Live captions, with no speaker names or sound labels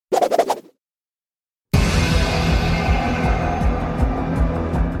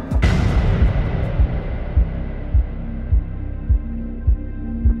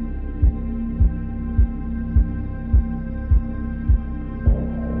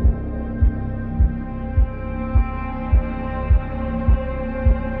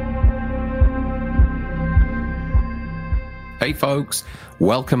Hey folks,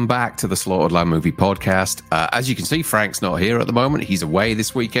 welcome back to the Slaughtered Lamb Movie Podcast. As you can see, Frank's not here at the moment. He's away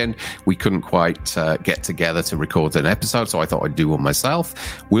this weekend. We couldn't quite get together to record an episode, so I thought I'd do one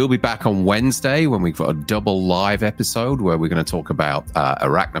myself. We'll be back on Wednesday when we've got a double live episode where we're going to talk about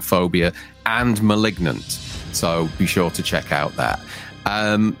Arachnophobia and Malignant. So be sure to check out that.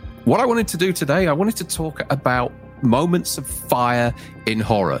 What I wanted to do today, I wanted to talk about moments of fire in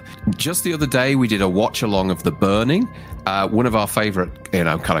horror. Just the other day, we did a watch along of The Burning, one of our favorite, kind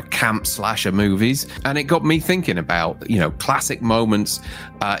of camp slasher movies, and it got me thinking about, classic moments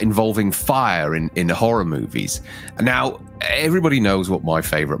involving fire in horror movies. Now, everybody knows what my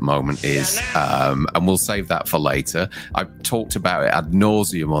favorite moment is, and we'll save that for later. I've talked about it ad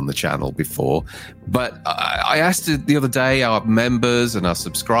nauseum on the channel before, but I asked the other day our members and our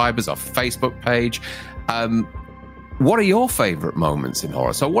subscribers, our Facebook page, what are your favorite moments in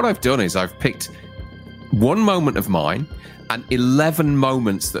horror? So what I've done is I've picked one moment of mine and 11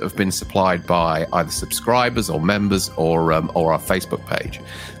 moments that have been supplied by either subscribers or members or our Facebook page.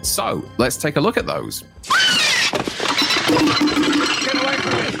 So let's take a look at those. Get away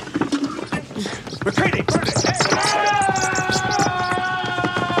from me! Retreating!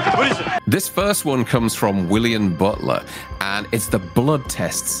 What is it? This first one comes from William Butler, and it's the blood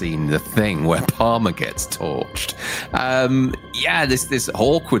test scene, The Thing, where Palmer gets torched. This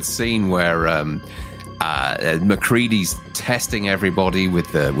awkward scene where MacReady's testing everybody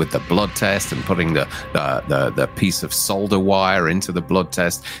with the blood test and putting the piece of solder wire into the blood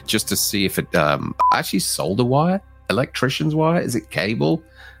test just to see if it actually solder wire, electrician's wire, is it cable?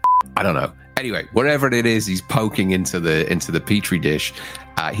 I don't know. Anyway, wherever it is, he's poking into the petri dish.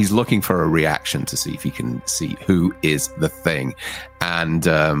 He's looking for a reaction to see if he can see who is the thing. And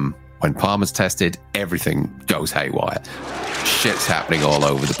when Palmer's tested, everything goes haywire. Shit's happening all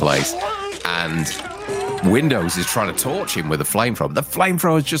over the place. And Windows is trying to torch him with a flamethrower. The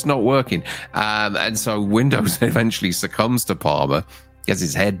flamethrower is just not working. And so Windows eventually succumbs to Palmer, gets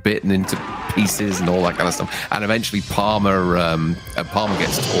his head bitten into pieces and all that kind of stuff. And eventually Palmer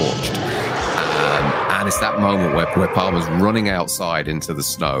gets torched. And it's that moment where Palmer's running outside into the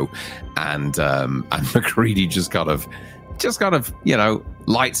snow, and MacReady just kind of,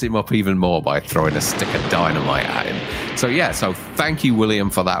 lights him up even more by throwing a stick of dynamite at him. So thank you, William,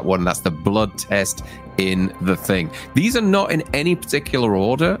 for that one. That's the blood test in The Thing. These are not in any particular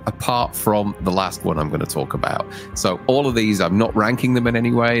order apart from the last one I'm going to talk about. So all of these, I'm not ranking them in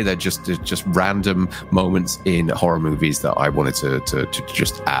any way. They're just random moments in horror movies that I wanted to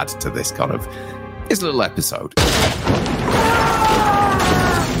just add to this kind of this little episode.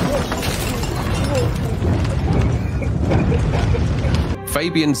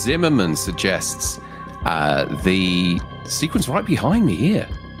 Fabian Zimmerman suggests the sequence right behind me here.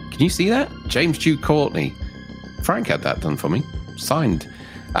 Can you see that? James Duke Courtney. Frank had that done for me. Signed.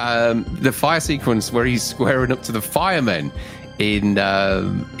 The fire sequence where he's squaring up to the firemen in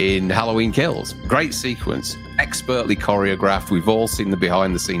Halloween Kills. Great sequence. Expertly choreographed. We've all seen the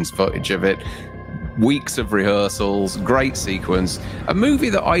behind-the-scenes footage of it. Weeks of rehearsals, great sequence. A movie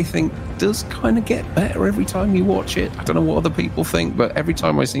that I think does kind of get better every time you watch it. I don't know what other people think, but every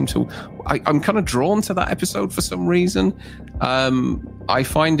time I'm kind of drawn to that episode for some reason. I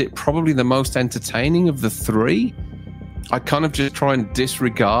find it probably the most entertaining of the three. I kind of just try and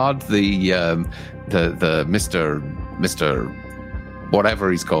disregard the Mr.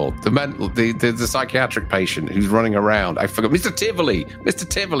 whatever he's called, the psychiatric patient who's running around. I forgot, Mr.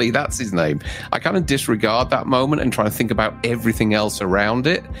 Tivoli, that's his name. I kind of disregard that moment and try to think about everything else around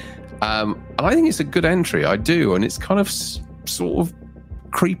it. And I think it's a good entry. I do. And it's kind of sort of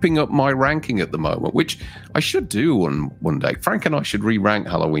creeping up my ranking at the moment, which I should do one day. Frank and I should re-rank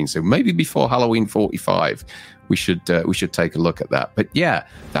Halloween soon. Maybe before Halloween 45. We should take a look at that. But yeah,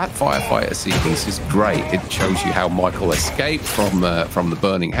 that firefighter sequence is great. It shows you how Michael escaped from the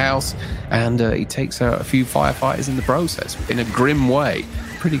burning house, and he takes out a few firefighters in the process in a grim way,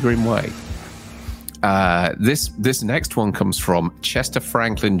 pretty grim way. This next one comes from Chester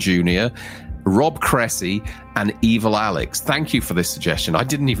Franklin Jr., Rob Cressy, and Evil Alex. Thank you for this suggestion. I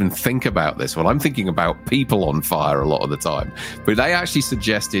didn't even think about this one. I'm thinking about people on fire a lot of the time. But they actually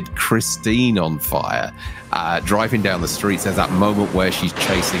suggested Christine on fire, driving down the streets. There's that moment where she's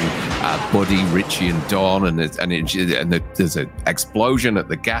chasing Buddy, Richie, and Don, and there's an explosion at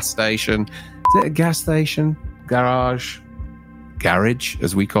the gas station. Is it a gas station? Garage,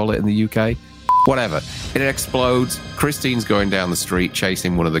 as we call it in the UK. Whatever. It explodes. Christine's going down the street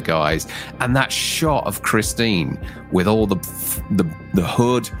chasing one of the guys, and that shot of Christine with all the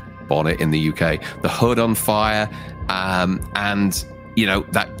hood bonnet in the UK, the hood on fire, and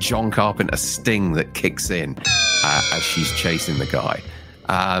that John Carpenter sting that kicks in. as she's chasing the guy.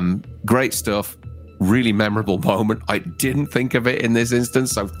 Great stuff. Really memorable moment. I didn't think of it in this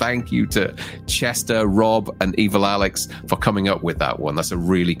instance, so thank you to Chester, Rob, and Evil Alex for coming up with that one. That's a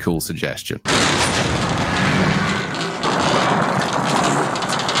really cool suggestion.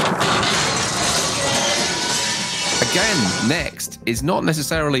 Again, next is not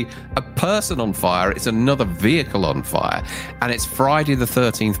necessarily a person on fire, it's another vehicle on fire, and it's Friday the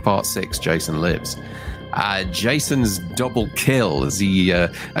 13th, Part 6, Jason Lives. Jason's double kill as he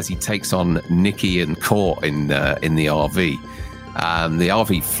takes on Nikki and Court in the RV. The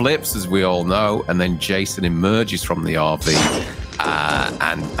RV flips, as we all know, and then Jason emerges from the RV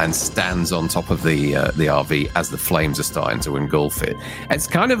and stands on top of the RV as the flames are starting to engulf it. It's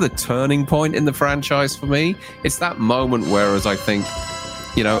kind of the turning point in the franchise for me. It's that moment where, as I think,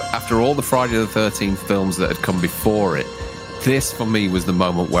 after all the Friday the 13th films that had come before it, this, for me, was the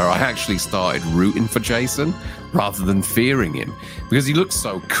moment where I actually started rooting for Jason rather than fearing him, because he looked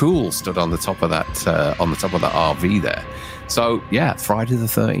so cool stood on the top of that RV there. So, yeah, Friday the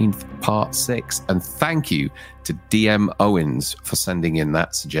 13th, Part 6. And thank you to DM Owens for sending in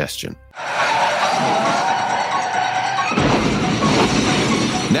that suggestion.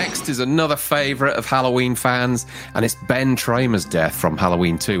 Next is another favourite of Halloween fans, and it's Ben Tramer's death from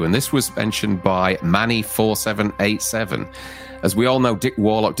Halloween 2. And this was mentioned by Manny4787. As we all know, Dick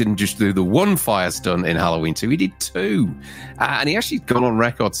Warlock didn't just do the one fire stunt in Halloween 2, he did two. And he actually gone on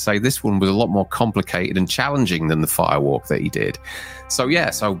record to say this one was a lot more complicated and challenging than the firewalk that he did. So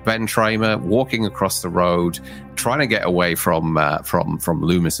Ben Tramer walking across the road, trying to get away from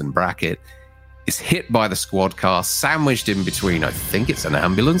Loomis and Brackett, is hit by the squad car, sandwiched in between, I think it's an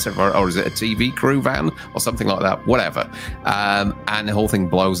ambulance, or is it a TV crew van, or something like that, whatever. And the whole thing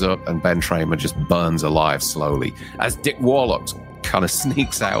blows up, and Ben Tramer just burns alive slowly, as Dick Warlock kind of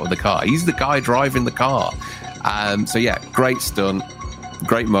sneaks out of the car. He's the guy driving the car. Great stunt,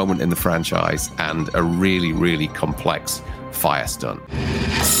 great moment in the franchise, and a really, really complex fire stunt.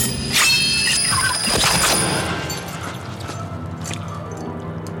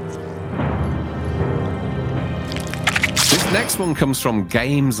 Next one comes from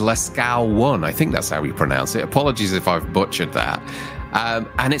Games Lescal 1. I think that's how you pronounce it. Apologies if I've butchered that.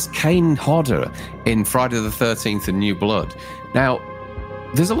 And it's Kane Hodder in Friday the 13th and New Blood. Now,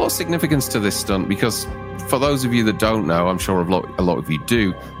 there's a lot of significance to this stunt because for those of you that don't know, I'm sure a lot of you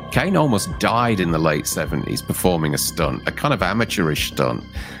do, Kane almost died in the late 70s performing a stunt, a kind of amateurish stunt.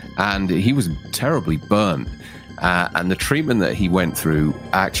 And he was terribly burnt. And the treatment that he went through,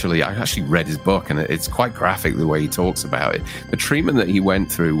 I actually read his book, and it's quite graphic the way he talks about it. The treatment that he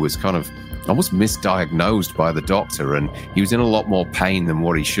went through was kind of almost misdiagnosed by the doctor, and he was in a lot more pain than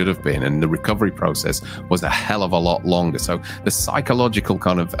what he should have been, and the recovery process was a hell of a lot longer. So the psychological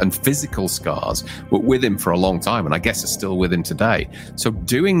kind of and physical scars were with him for a long time, and I guess are still with him today. So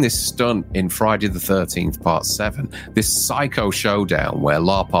doing this stunt in Friday the 13th Part 7, this psycho showdown where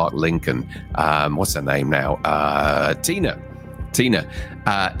La Park Lincoln, what's her name now, Tina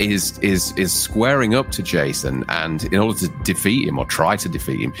is squaring up to Jason, and in order to defeat him or try to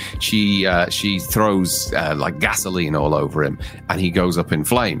defeat him, she throws like gasoline all over him, and he goes up in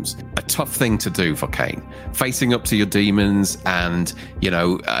flames. A tough thing to do for Kane, facing up to your demons and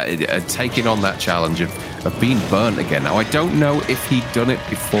taking on that challenge of being burnt again. Now, I don't know if he'd done it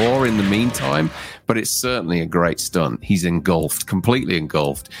before in the meantime, but it's certainly a great stunt. He's engulfed, completely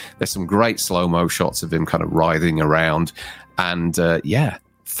engulfed. There's some great slow-mo shots of him kind of writhing around. And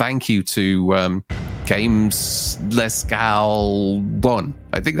thank you to Games Lescal 1.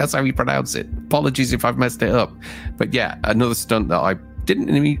 I think that's how you pronounce it. Apologies if I've messed it up. But yeah, another stunt that I didn't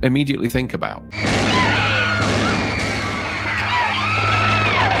immediately think about.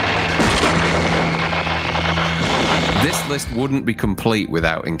 This list wouldn't be complete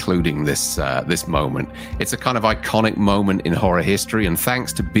without including this moment. It's a kind of iconic moment in horror history, and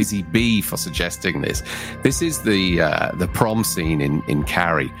thanks to Busy Bee for suggesting this. This is the prom scene in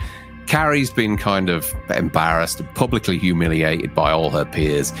Carrie. Carrie's been kind of embarrassed and publicly humiliated by all her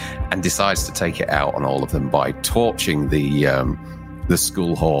peers, and decides to take it out on all of them by torching the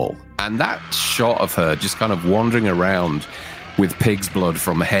school hall. And that shot of her just kind of wandering around with pig's blood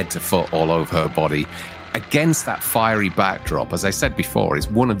from head to foot all over her body, against that fiery backdrop, as I said before, is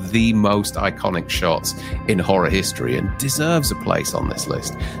one of the most iconic shots in horror history and deserves a place on this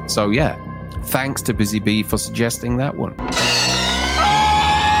list. So yeah, thanks to Busy Bee for suggesting that one.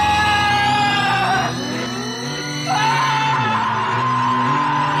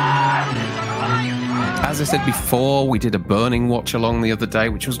 As as I said before, we did a Burning watch along the other day,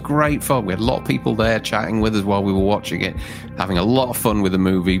 which was great fun. We had a lot of people there chatting with us while we were watching it, having a lot of fun with the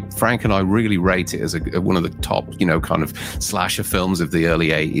movie. Frank and I really rate it as one of the top, kind of slasher films of the early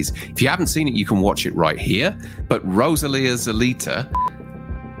 80s. If you haven't seen it, you can watch it right here. But Rosalia Zalita...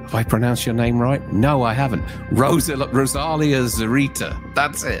 Have I pronounced your name right? No, I haven't. Rosalia Zarita.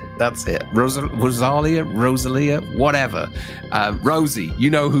 That's it. Rosalia, whatever. Rosie, you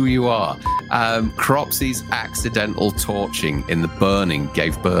know who you are. Cropsey's accidental torching in the Burning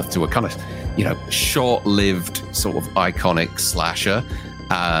gave birth to a kind of, short-lived sort of iconic slasher.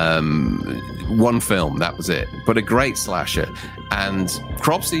 One film, that was it. But a great slasher. And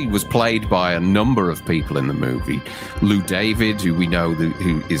Cropsey was played by a number of people in the movie. Lou David, who we know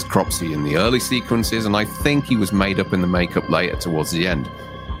who is Cropsey in the early sequences, and I think he was made up in the makeup later towards the end.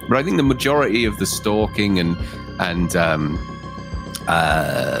 But I think the majority of the stalking and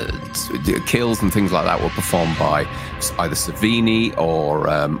kills and things like that were performed by either Savini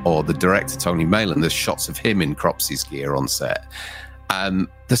or the director Tony Mayland. There's shots of him in Cropsey's gear on set.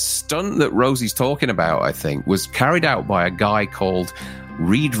 The stunt that Rosie's talking about, I think, was carried out by a guy called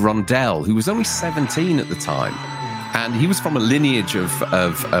Reed Rondell, who was only 17 at the time, and he was from a lineage of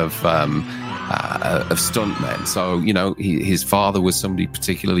stuntmen. So, his father was somebody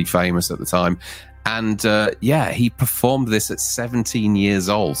particularly famous at the time, and he performed this at 17 years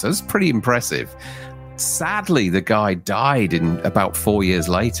old. So it's pretty impressive. Sadly, the guy died in about 4 years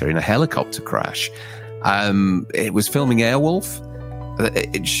later in a helicopter crash. It was filming Airwolf.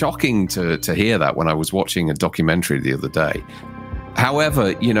 It's shocking to hear that when I was watching a documentary the other day.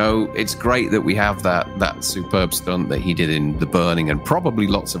 However, it's great that we have that superb stunt that he did in The Burning and probably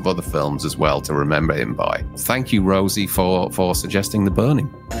lots of other films as well to remember him by. Thank you, Rosie, for suggesting The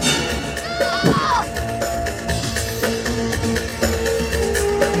Burning.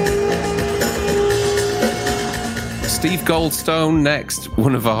 Steve Goldstone next,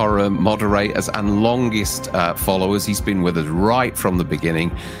 one of our moderators and longest followers. He's been with us right from the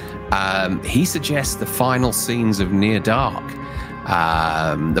beginning. He suggests the final scenes of Near Dark.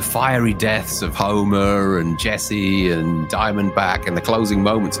 The fiery deaths of Homer and Jesse and Diamondback and the closing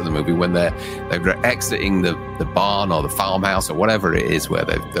moments of the movie when they're exiting the barn or the farmhouse or whatever it is where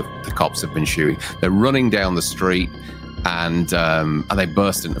the cops have been shooting. They're running down the street. And they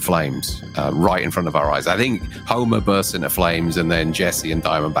burst into flames right in front of our eyes. I think Homer bursts into flames and then Jesse and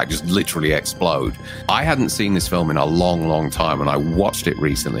Diamondback just literally explode. I hadn't seen this film in a long, long time, and I watched it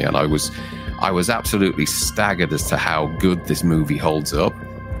recently, and I was absolutely staggered as to how good this movie holds up.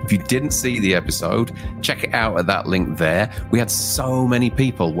 If you didn't see the episode, check it out at that link there. We had so many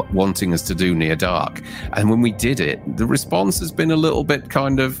people wanting us to do Near Dark. And when we did it, the response has been a little bit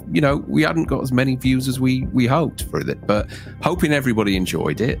kind of, we hadn't got as many views as we hoped for it. But hoping everybody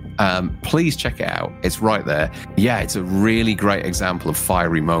enjoyed it. Please check it out. It's right there. Yeah, it's a really great example of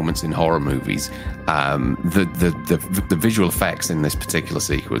fiery moments in horror movies. The visual effects in this particular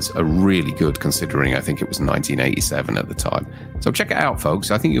sequence are really good, considering I think it was 1987 at the time. So check it out, folks.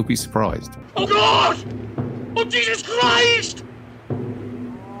 I think you'll be surprised. Oh, God! Oh, Jesus Christ!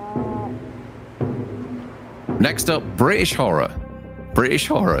 Next up, British horror. I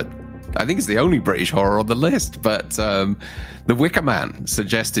think it's the only British horror on the list, but The Wicker Man,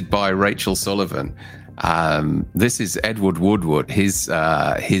 suggested by Rachel Sullivan. This is Edward Woodward, his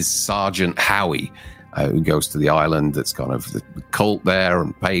Sergeant Howie, who goes to the island that's kind of the cult there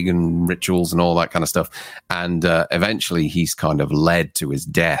and pagan rituals and all that kind of stuff. And eventually he's kind of led to his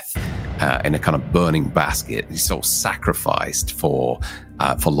death in a kind of burning basket. He's sort of sacrificed for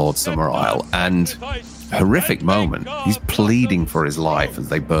Lord Summerisle. And horrific moment. He's pleading for his life as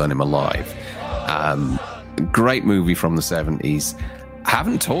they burn him alive. Great movie from the 70s.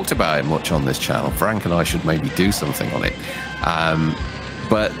 Haven't talked about it much on this channel. Frank and I should maybe do something on it.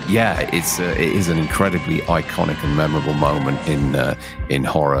 But yeah, it is an incredibly iconic and memorable moment in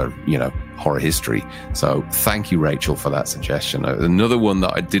horror, horror history. So thank you, Rachel, for that suggestion. Another one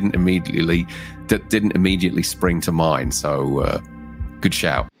that I didn't immediately spring to mind. So good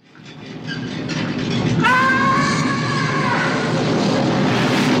shout.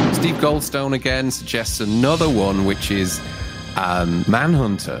 Steve Goldstone again suggests another one, which is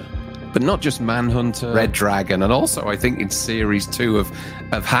Manhunter. But not just Manhunter, Red Dragon, and also I think in series 2 of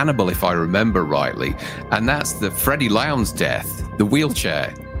Hannibal, if I remember rightly. And that's the Freddie Lowndes death, the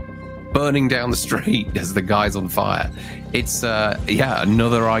wheelchair, burning down the street as the guy's on fire. It's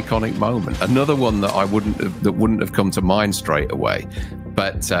another iconic moment, another one that wouldn't have come to mind straight away.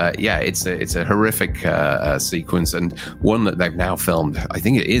 But it's a horrific sequence, and one that they've now filmed, I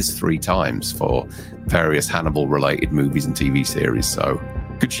think it is 3 times for various Hannibal related movies and TV series. So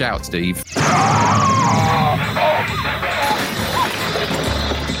good shout, Steve.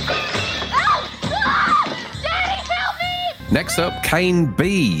 Next up, Kane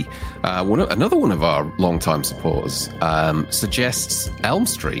B, another one of our longtime supporters, suggests Elm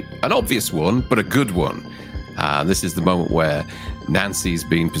Street. An obvious one, but a good one. This is the moment where Nancy's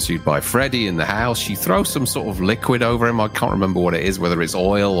being pursued by Freddy in the house. She throws some sort of liquid over him. I can't remember what it is, whether it's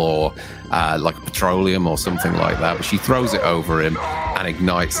oil or like petroleum or something like that. But she throws it over him and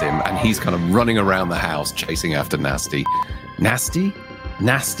ignites him. And he's kind of running around the house chasing after Nasty. Nasty?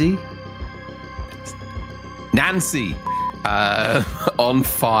 Nancy on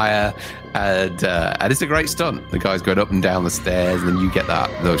fire. And it's a great stunt. The guy's going up and down the stairs, and then you get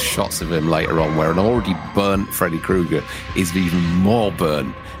those shots of him later on where an already burnt Freddy Krueger is even more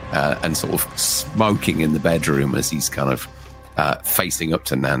burnt and sort of smoking in the bedroom as he's kind of facing up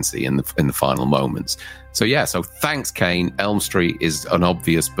to Nancy in the final moments. So thanks, Kane. Elm Street is an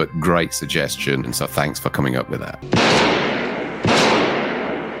obvious but great suggestion, and so thanks for coming up with that.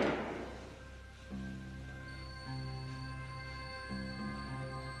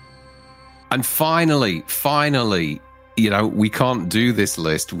 And finally, we can't do this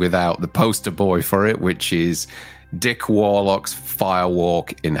list without the poster boy for it, which is Dick Warlock's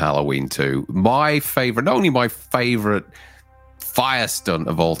Firewalk in Halloween 2. My favorite, not only my favorite fire stunt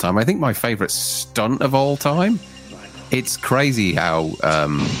of all time, I think my favorite stunt of all time. It's crazy how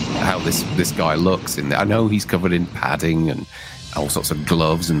this guy looks in there. I know he's covered in padding and all sorts of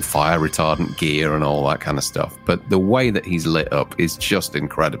gloves and fire retardant gear and all that kind of stuff, but the way that he's lit up is just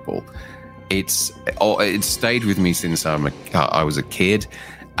incredible. It's stayed with me since I was a kid,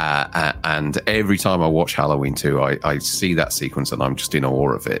 and every time I watch Halloween 2, I see that sequence and I'm just in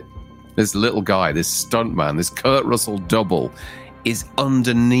awe of it. This little guy, this stuntman, this Kurt Russell double is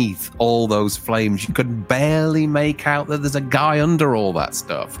underneath all those flames. You could barely make out that there's a guy under all that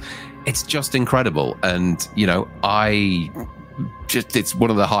stuff. It's just incredible, and it's one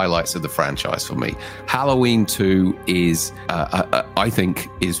of the highlights of the franchise for me. Halloween 2 is, I think,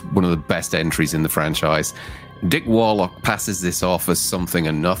 is one of the best entries in the franchise. Dick Warlock passes this off as something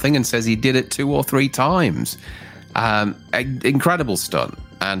and nothing and says he did it 2 or 3 times. Incredible stunt.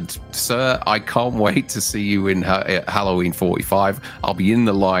 And, sir, I can't wait to see you in Halloween 45. I'll be in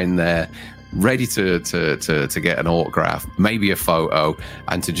the line there, ready to get an autograph, maybe a photo,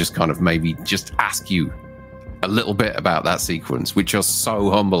 and to just kind of maybe just ask you a little bit about that sequence, which you're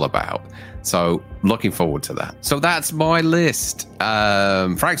so humble about. So looking forward to that. So that's my list.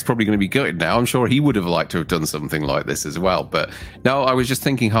 Frank's probably going to be gutted now. I'm sure he would have liked to have done something like this as well. But no, I was just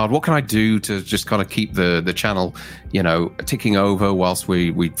thinking hard, what can I do to just kind of keep the channel, ticking over whilst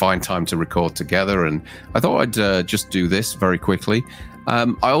we find time to record together? And I thought I'd just do this very quickly.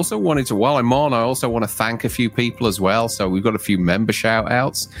 I also wanted to, while I'm on, I also want to thank a few people as well. So we've got a few member shout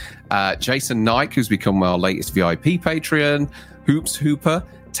outs. Jason Knight, who's become our latest VIP Patreon, Hoops Hooper,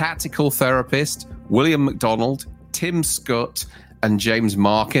 Tactical Therapist, William McDonald, Tim Scott, and James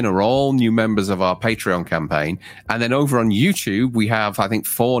Markin are all new members of our Patreon campaign. And then over on YouTube, we have, I think,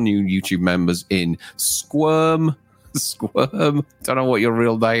 4 new YouTube members in Squirm. Don't know what your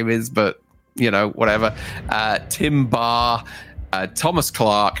real name is, but, whatever. Tim Barr, Thomas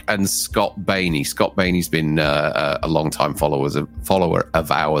Clark, and Scott Bainey. Scott Bainey's been a long-time follower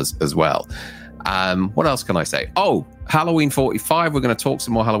of ours as well. What else can I say? Oh, Halloween 45. We're going to talk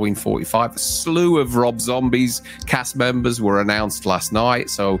some more Halloween 45. A slew of Rob Zombie's cast members were announced last night,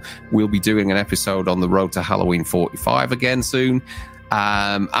 so we'll be doing an episode on the road to Halloween 45 again soon.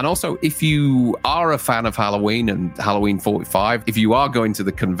 And also, if you are a fan of Halloween and Halloween 45, if you are going to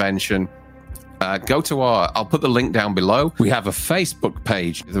the convention, go to I'll put the link down below. We have a Facebook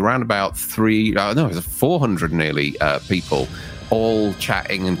page with around about 400 nearly people, all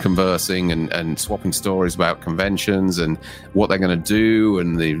chatting and conversing and swapping stories about conventions and what they're going to do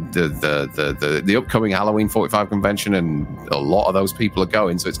and the upcoming Halloween 45 convention, and a lot of those people are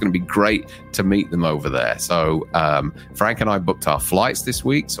going, so it's going to be great to meet them over there. So Frank and I booked our flights this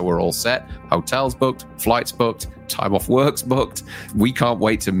week, so we're all set. Hotels booked, flights booked, time off work's booked. We can't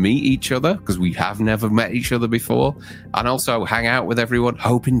wait to meet each other because we have never met each other before, and also hang out with everyone,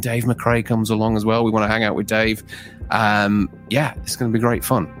 hoping Dave McRae comes along as well. We want to hang out with Dave. It's going to be great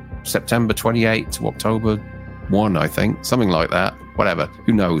fun. September 28th to October 1, I think, something like that. Whatever,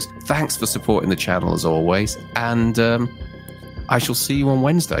 who knows. Thanks for supporting the channel as always, and I shall see you on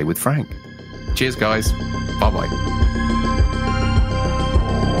Wednesday with Frank. Cheers, guys. Bye-bye.